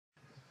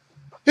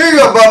Here you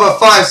go, Bubba.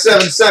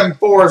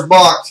 5774's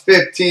box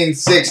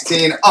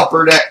 1516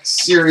 Upper Deck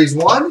Series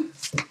 1.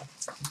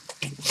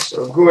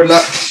 So good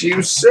luck to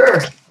you, sir.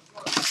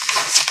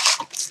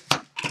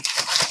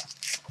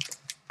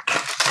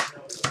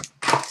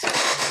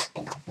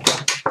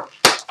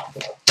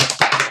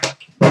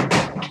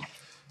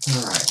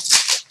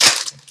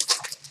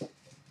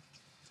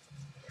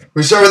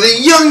 We start with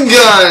the Young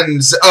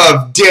Guns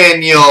of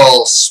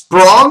Daniel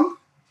Sprung.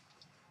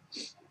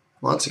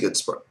 Well, that's a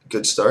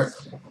good start.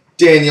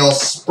 Daniel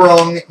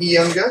Sprung,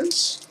 Young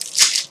Guns.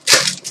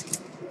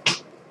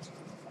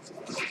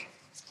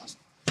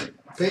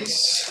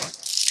 Base.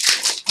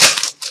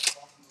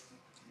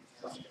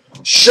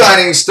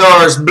 Shining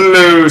Stars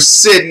Blue,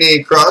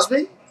 Sidney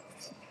Crosby.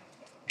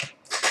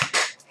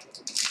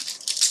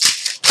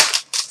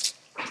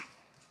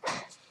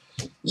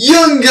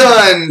 Young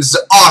Guns,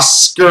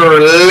 Oscar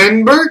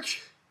Lindbergh.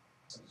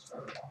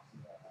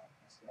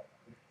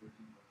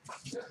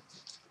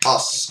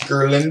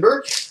 Oscar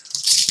Lindbergh.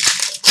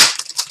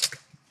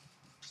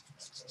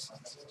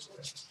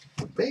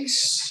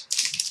 Base.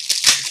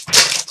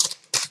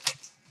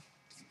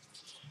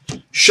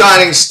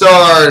 Shining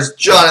Stars,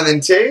 Jonathan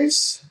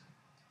Taves.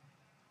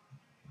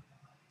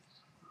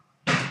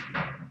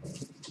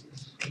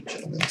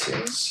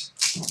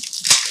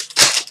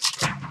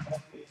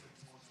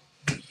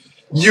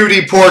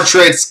 UD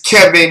Portraits,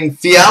 Kevin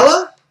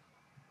Fiala.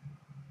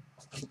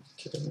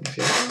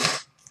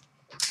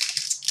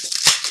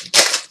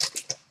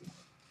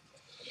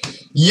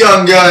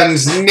 Young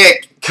Guns,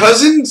 Nick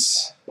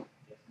Cousins.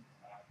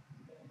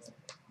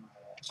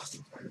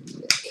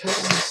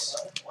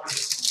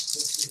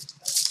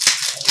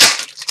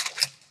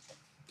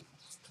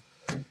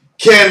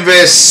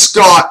 Canvas,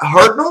 Scott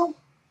Hartnell.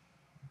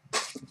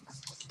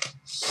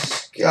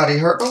 Scotty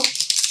Hartnell.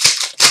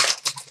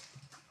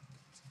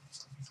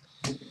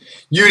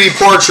 UD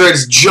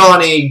Portraits,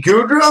 Johnny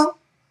Gaudreau.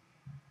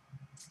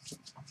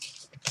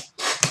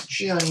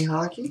 Johnny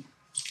Hockey.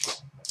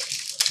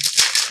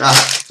 I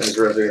was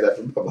really doing that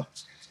from Bubba.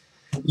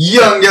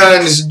 Young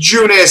Guns,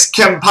 Joonas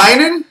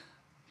Kemppainen.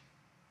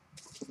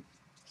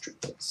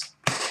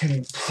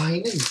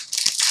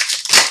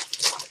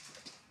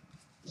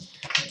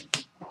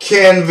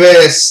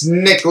 Canvas,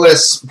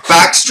 Nicholas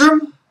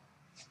Backstrom.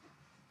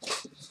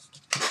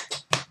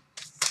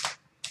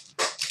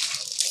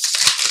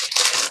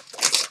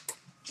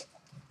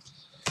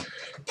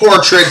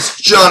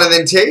 Portraits,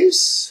 Jonathan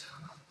Taves.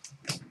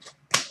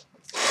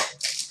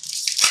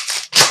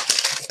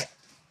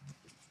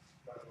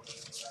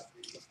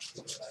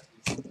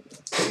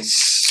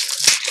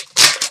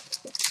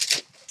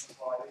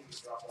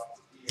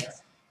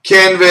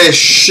 Canvas,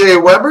 Shea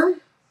Weber.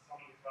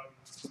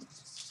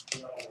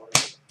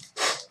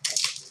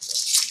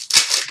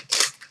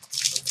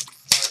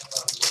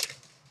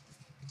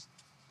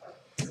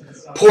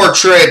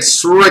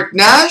 Portraits, Rick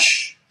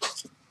Nash.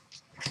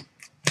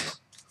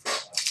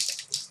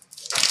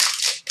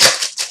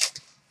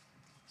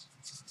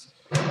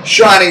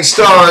 Shining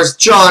Stars,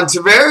 John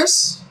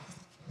Tavares.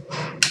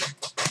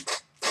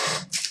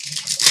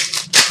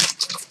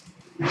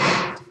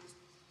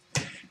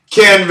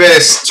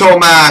 Canvas,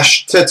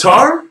 Tomas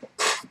Tatar.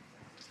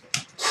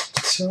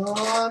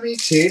 Tommy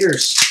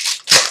Taters.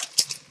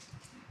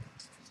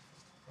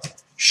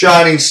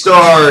 Shining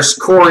Stars,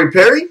 Corey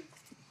Perry.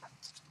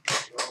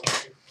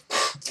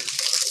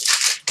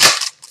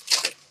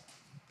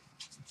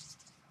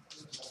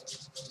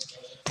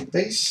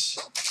 Base.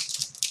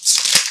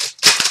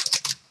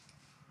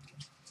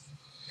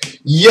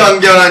 Young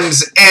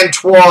Guns,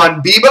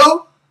 Antoine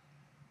Bibeau.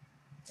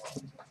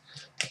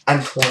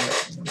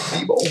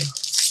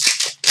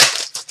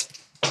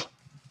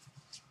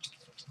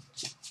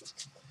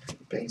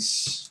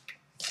 Base.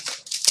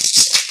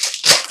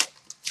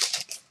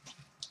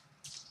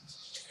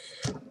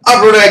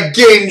 Upper Deck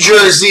Game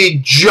Jersey,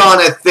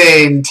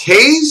 Jonathan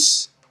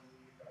Taves.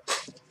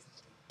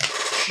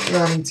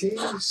 Johnny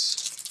Taves.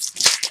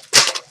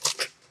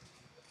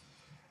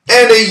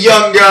 And a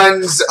Young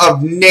Guns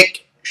of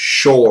Nick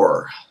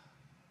Shore.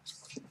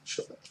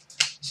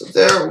 So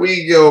there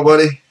we go,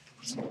 buddy.